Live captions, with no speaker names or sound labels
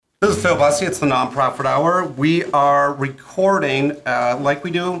with Phil Bussey. It's the Nonprofit Hour. We are recording, like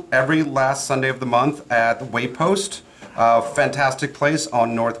we do every last Sunday of the month, at the Waypost. Fantastic place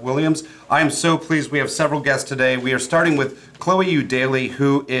on North Williams. I am so pleased we have several guests today. We are starting with Chloe Eudaly,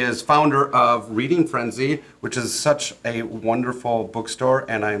 who is founder of Reading Frenzy, which is such a wonderful bookstore,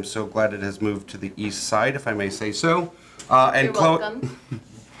 and I am so glad it has moved to the east side, if I may say so. You're welcome.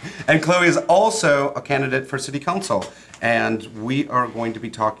 And Chloe is also a candidate for City Council, and we are going to be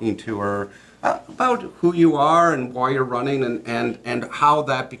talking to her about who you are and why you're running, and how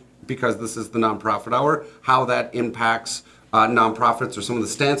that, because this is the Nonprofit Hour, how that impacts nonprofits, or some of the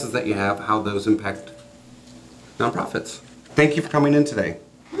stances that you have, how those impact nonprofits. Thank you for coming in today.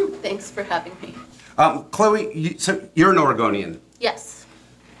 Thanks for having me. Chloe, so you're an Oregonian. Yes.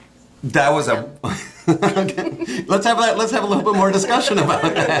 That was a. Okay. Let's have a little bit more discussion about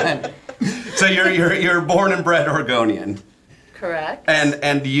that. So you're born and bred Oregonian. Correct.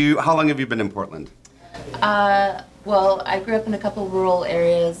 And you, how long have you been in Portland? Well, I grew up in a couple rural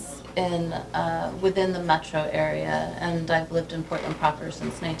areas within the metro area, and I've lived in Portland proper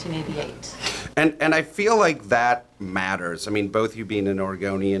since 1988. And I feel like that matters. I mean, both you being an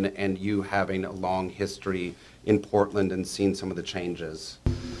Oregonian and you having a long history in Portland and seeing some of the changes.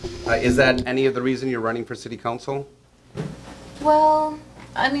 Is that any of the reason you're running for City Council? Well,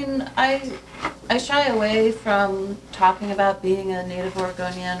 I mean, I shy away from talking about being a native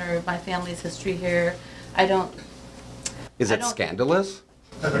Oregonian or my family's history here. I don't. Is it scandalous?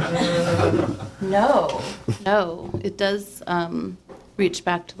 No. It does reach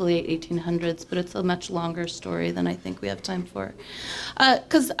back to the late 1800s, but it's a much longer story than I think we have time for.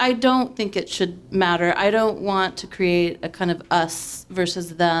 Because I don't think it should matter. I don't want to create a kind of us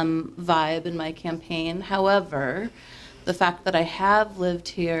versus them vibe in my campaign. However, the fact that I have lived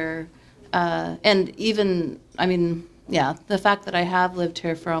here, and even, the fact that I have lived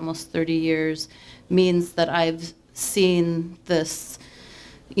here for almost 30 years means that I've seen this,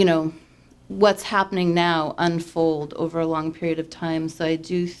 what's happening now unfold over a long period of time. So I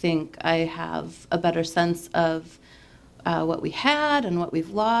do think I have a better sense of what we had and what we've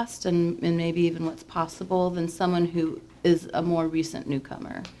lost, and maybe even what's possible than someone who is a more recent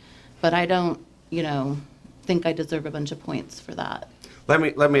newcomer. But I don't, think I deserve a bunch of points for that.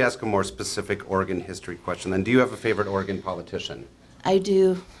 Let me ask a more specific Oregon history question then. Do you have a favorite Oregon politician? I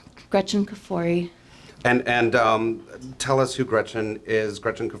do. Gretchen Kafoury. And tell us who Gretchen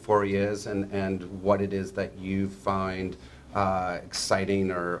Kafoury is, and what it is that you find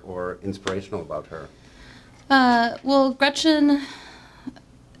exciting or inspirational about her. Well, Gretchen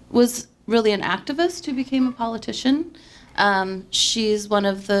was really an activist who became a politician. She's one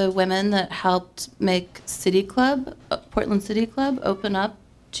of the women that helped make Portland City Club, open up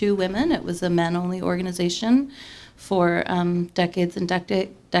to women. It was a men-only organization for decades and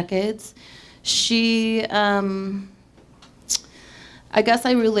decades. She, I guess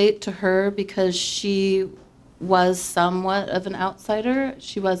I relate to her because she was somewhat of an outsider.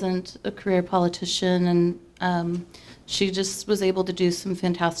 She wasn't a career politician, and she just was able to do some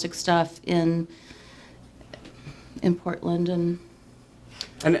fantastic stuff in Portland. And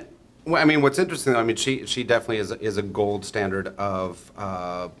well, I mean, what's interesting, I mean, she definitely is a gold standard of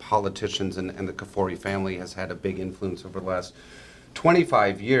politicians, and the Kafoury family has had a big influence over the last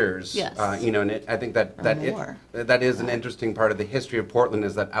 25 years. Yes. And I think that is an interesting part of the history of Portland,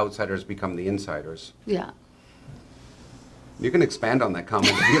 is that outsiders become the insiders. Yeah. You can expand on that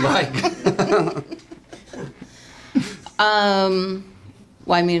comment if you like.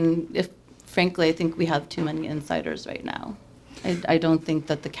 Well, I mean, frankly, I think we have too many insiders right now. I don't think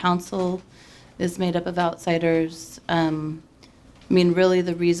that the council is made up of outsiders. Really,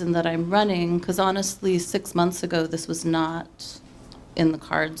 the reason that I'm running, because honestly, 6 months ago, this was not in the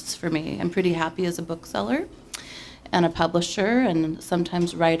cards for me. I'm pretty happy as a bookseller and a publisher and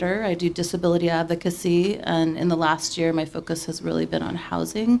sometimes writer. I do disability advocacy, and in the last year, my focus has really been on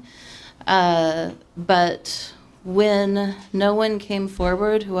housing. But when no one came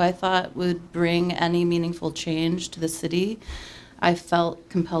forward who I thought would bring any meaningful change to the city, I felt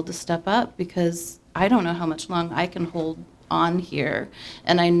compelled to step up, because I don't know how much long I can hold on here,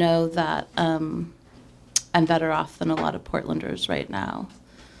 and I know that I'm better off than a lot of Portlanders right now.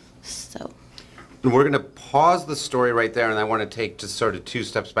 So we're going to pause the story right there, and I want to take just sort of 2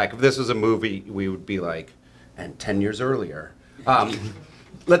 steps back. If this was a movie, we would be like, and 10 years earlier.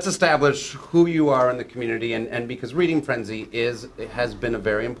 Let's establish who you are in the community, and because Reading Frenzy has been a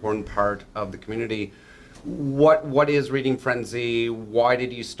very important part of the community. What is Reading Frenzy? Why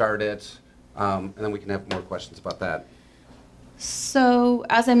did you start it? And then we can have more questions about that. So,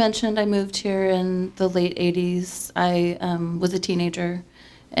 as I mentioned, I moved here in the late 80s. I was a teenager,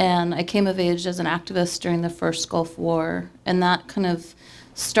 And I came of age as an activist during the first Gulf War, and that kind of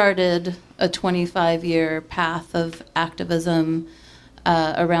started a 25-year path of activism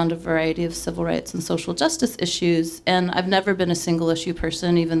around a variety of civil rights and social justice issues. And I've never been a single issue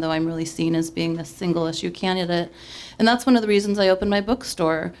person, even though I'm really seen as being a single issue candidate. And that's one of the reasons I opened my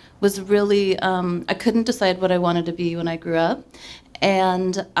bookstore, was really, I couldn't decide what I wanted to be when I grew up.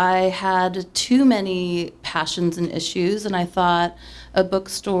 And I had too many passions and issues, and I thought a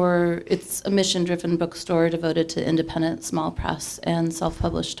bookstore, it's a mission-driven bookstore devoted to independent small press and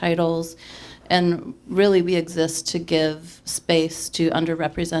self-published titles. And really, we exist to give space to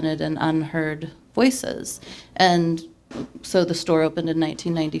underrepresented and unheard voices. And so the store opened in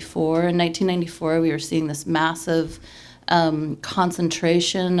 1994. In 1994, we were seeing this massive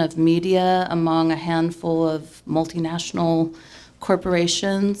concentration of media among a handful of multinational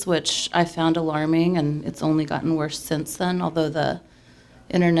corporations, which I found alarming, and it's only gotten worse since then, although the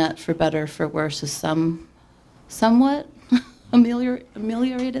internet, for better or for worse, is somewhat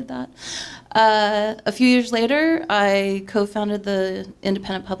ameliorated that. A few years later, I co-founded the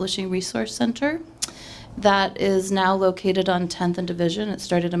Independent Publishing Resource Center that is now located on 10th and Division. It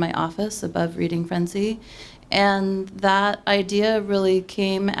started in my office above Reading Frenzy. And that idea really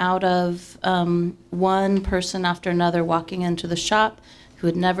came out of one person after another walking into the shop who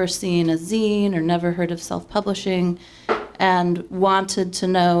had never seen a zine or never heard of self-publishing and wanted to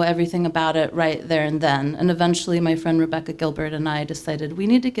know everything about it right there and then. And eventually my friend Rebecca Gilbert and I decided we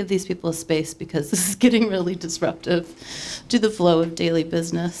need to give these people a space because this is getting really disruptive to the flow of daily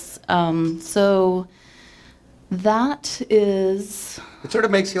business. So that is... It sort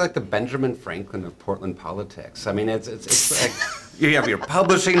of makes you like the Benjamin Franklin of Portland politics. I mean, it's like you have your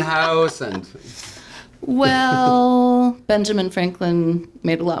publishing house and... Well, Benjamin Franklin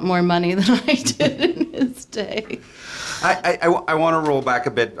made a lot more money than I did in his day. I want to roll back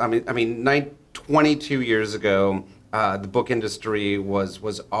a bit. I mean, 22 years ago, the book industry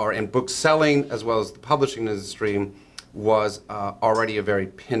and book selling as well as the publishing industry was already a very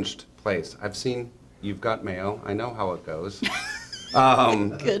pinched place. I've seen You've Got Mail. I know how it goes.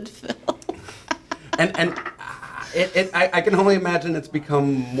 Good, Phil. and I can only imagine it's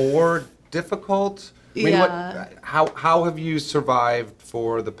become more difficult. I mean, Yeah. how have you survived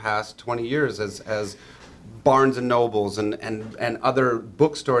for the past 20 years as Barnes and Nobles and other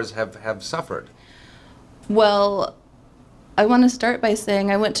bookstores have suffered? Well, I want to start by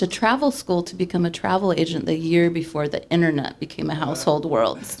saying I went to travel school to become a travel agent the year before the internet became a household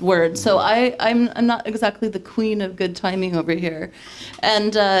word. So I'm not exactly the queen of good timing over here.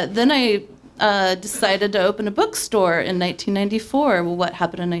 And then I decided to open a bookstore in 1994. Well, what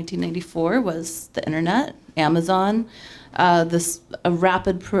happened in 1994 was the internet, Amazon, a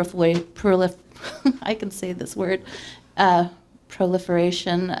rapid I can say this word,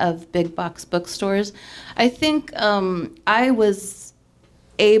 proliferation of big box bookstores. I think I was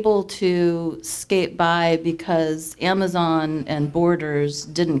able to skate by because Amazon and Borders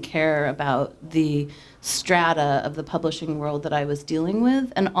didn't care about the strata of the publishing world that I was dealing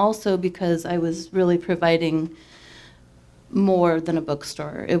with, and also because I was really providing more than a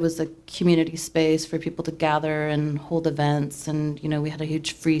bookstore. It was a community space for people to gather and hold events, and we had a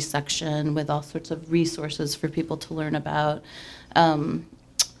huge free section with all sorts of resources for people to learn about.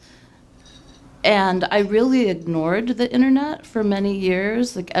 And I really ignored the internet for many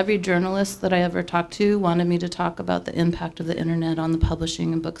years. Like every journalist that I ever talked to wanted me to talk about the impact of the internet on the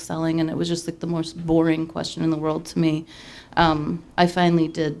publishing and book selling, and it was just like the most boring question in the world to me. I finally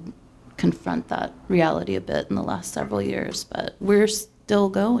did confront that reality a bit in the last several years, but we're still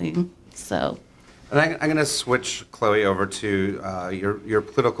going, so. And I'm going to switch, Chloe, over to your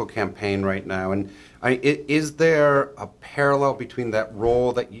political campaign right now. And is there a parallel between that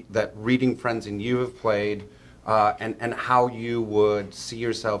role that Reading Friends and you have played and how you would see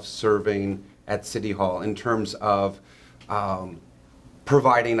yourself serving at City Hall in terms of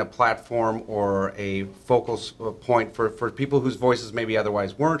providing a platform or a focal point for people whose voices maybe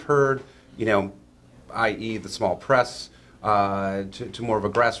otherwise weren't heard, i.e. the small press, to more of a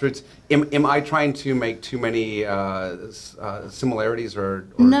grassroots? Am I trying to make too many similarities or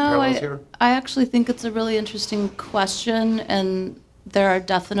parallels here? I actually think it's a really interesting question, and there are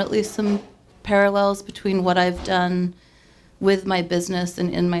definitely some parallels between what I've done with my business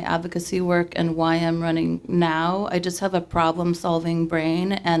and in my advocacy work and why I'm running now. I just have a problem-solving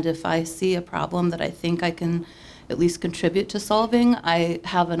brain, and if I see a problem that I think I can at least contribute to solving, I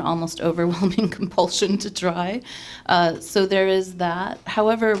have an almost overwhelming compulsion to try. So there is that.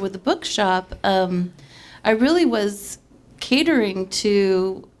 However, with the bookshop, I really was catering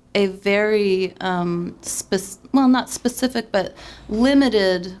to a very, well, not specific, but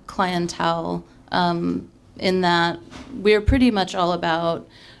limited clientele, in that we're pretty much all about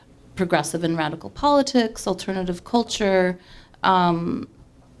progressive and radical politics, alternative culture,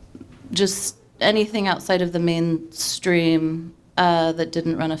 just anything outside of the mainstream that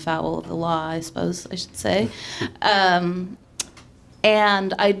didn't run afoul of the law, I suppose I should say. And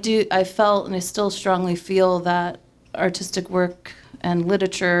I felt, and I still strongly feel, that artistic work and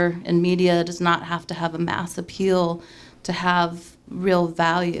literature and media does not have to have a mass appeal to have real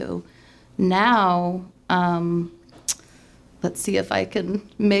value. Now, let's see if I can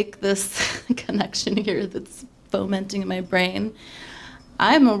make this connection here that's fomenting in my brain.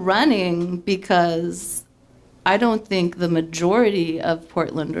 I'm running because I don't think the majority of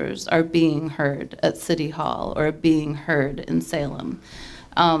Portlanders are being heard at City Hall or being heard in Salem.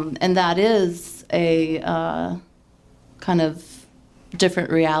 And that is a kind of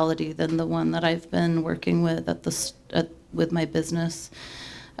different reality than the one that I've been working with with my business.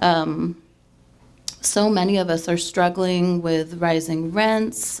 So many of us are struggling with rising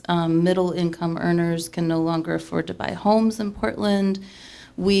rents. Middle income earners can no longer afford to buy homes in Portland.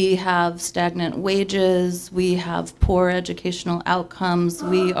 We have stagnant wages. We have poor educational outcomes.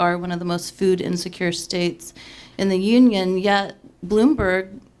 We are one of the most food insecure states in the union, yet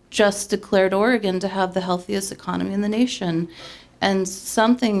Bloomberg just declared Oregon to have the healthiest economy in the nation. And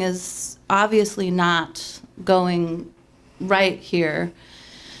something is obviously not going right here.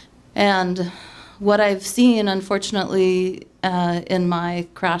 And what I've seen, unfortunately, in my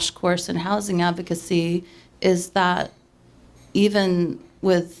crash course in housing advocacy is that even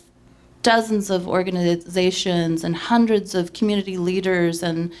with dozens of organizations and hundreds of community leaders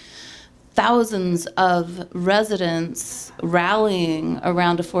and thousands of residents rallying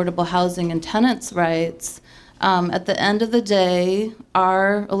around affordable housing and tenants' rights, at the end of the day,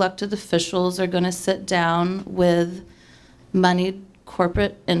 our elected officials are going to sit down with moneyed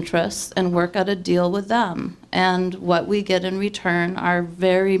corporate interests and work out a deal with them. And what we get in return are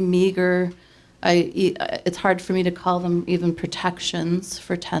very meager, it's hard for me to call them even protections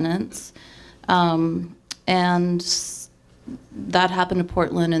for tenants. And that happened to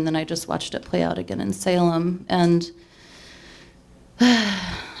Portland, and then I just watched it play out again in Salem. And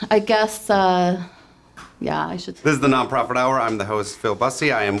I guess, I should. This is the Nonprofit Hour. I'm the host, Phil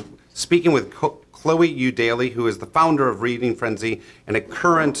Bussey. I am speaking with Chloe U. Daly, who is the founder of Reading Frenzy and a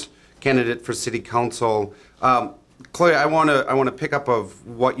current candidate for City Council. Chloe, I want to pick up of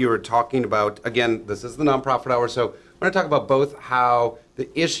what you were talking about. Again, this is the Nonprofit Hour, so I want to talk about both how the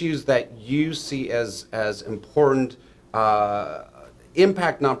issues that you see as important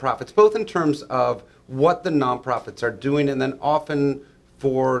impact nonprofits, both in terms of what the nonprofits are doing, and then often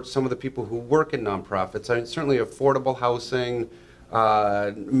for some of the people who work in nonprofits. I mean, certainly affordable housing,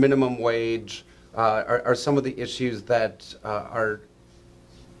 minimum wage are some of the issues that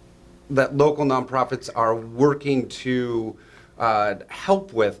that local nonprofits are working to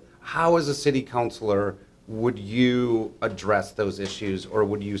help with. How, as a city councilor, would you address those issues, or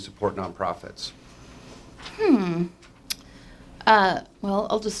would you support nonprofits? Well,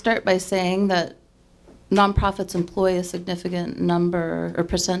 I'll just start by saying that nonprofits employ a significant number or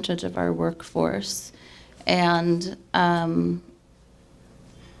percentage of our workforce, and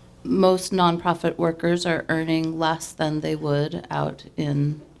most nonprofit workers are earning less than they would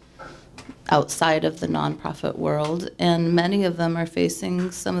outside of the nonprofit world, and many of them are facing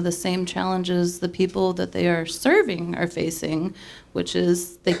some of the same challenges the people that they are serving are facing, which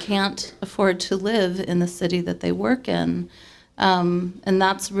is they can't afford to live in the city that they work in. And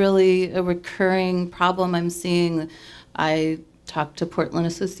that's really a recurring problem I'm seeing. I talked to Portland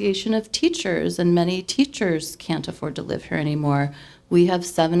Association of Teachers, and many teachers can't afford to live here anymore. We have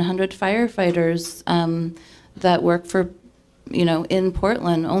 700 firefighters that work for, in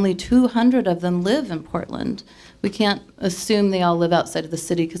Portland. Only 200 of them live in Portland. We can't assume they all live outside of the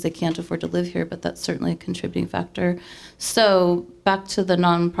city because they can't afford to live here, but that's certainly a contributing factor. So back to the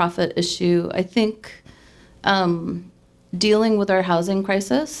nonprofit issue, I think dealing with our housing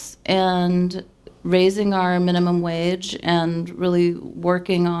crisis and raising our minimum wage and really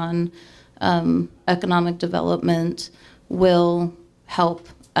working on economic development will help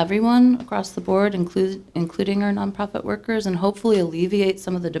everyone across the board, including our nonprofit workers, and hopefully alleviate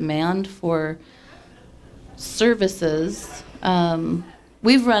some of the demand for services.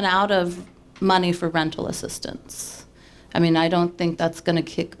 We've run out of money for rental assistance. I mean, I don't think that's going to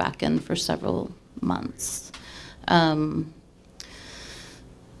kick back in for several months. Yeah.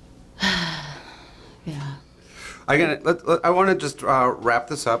 I want to just wrap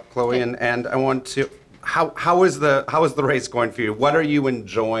this up, Chloe, and I want to. how is the race going for you? What are you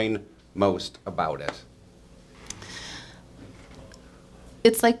enjoying most about it?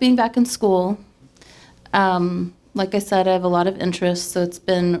 It's like being back in school. Like I said, I have a lot of interests, so it's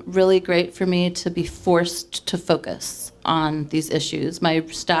been really great for me to be forced to focus on these issues. My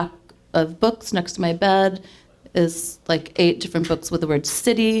stack of books next to my bed is like 8 different books with the word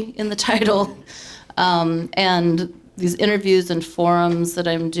city in the title. And these interviews and forums that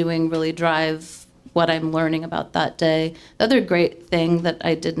I'm doing really drive what I'm learning about that day. The other great thing that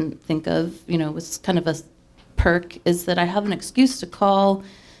I didn't think of, was kind of a perk, is that I have an excuse to call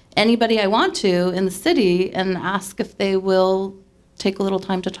anybody I want to in the city and ask if they will take a little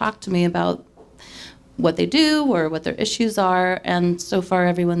time to talk to me about what they do or what their issues are. And so far,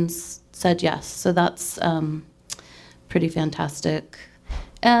 everyone's said yes. So that's pretty fantastic.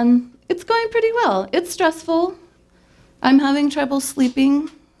 And it's going pretty well. It's stressful. I'm having trouble sleeping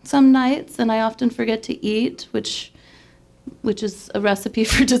some nights, and I often forget to eat, which is a recipe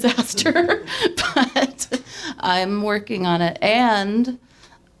for disaster. But I'm working on it. And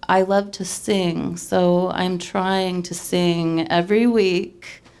I love to sing, so I'm trying to sing every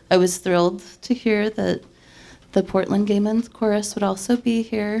week. I was thrilled to hear that the Portland Gay Men's Chorus would also be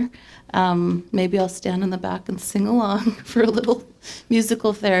here. Maybe I'll stand in the back and sing along for a little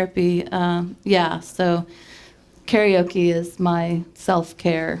musical therapy. So karaoke is my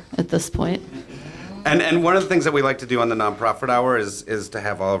self-care at this point. And one of the things that we like to do on the Nonprofit Hour is to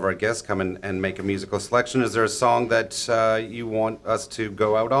have all of our guests come and make a musical selection. Is there a song that you want us to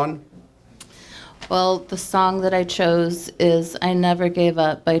go out on? Well, the song that I chose is I Never Gave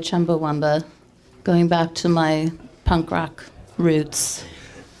Up by Chumbawamba, going back to my punk rock roots.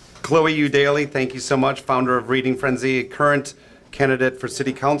 Chloe Eudaly, thank you so much, founder of Reading Frenzy, current candidate for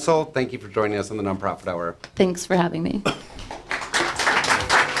City Council. Thank you for joining us on the Nonprofit Hour. Thanks for having me.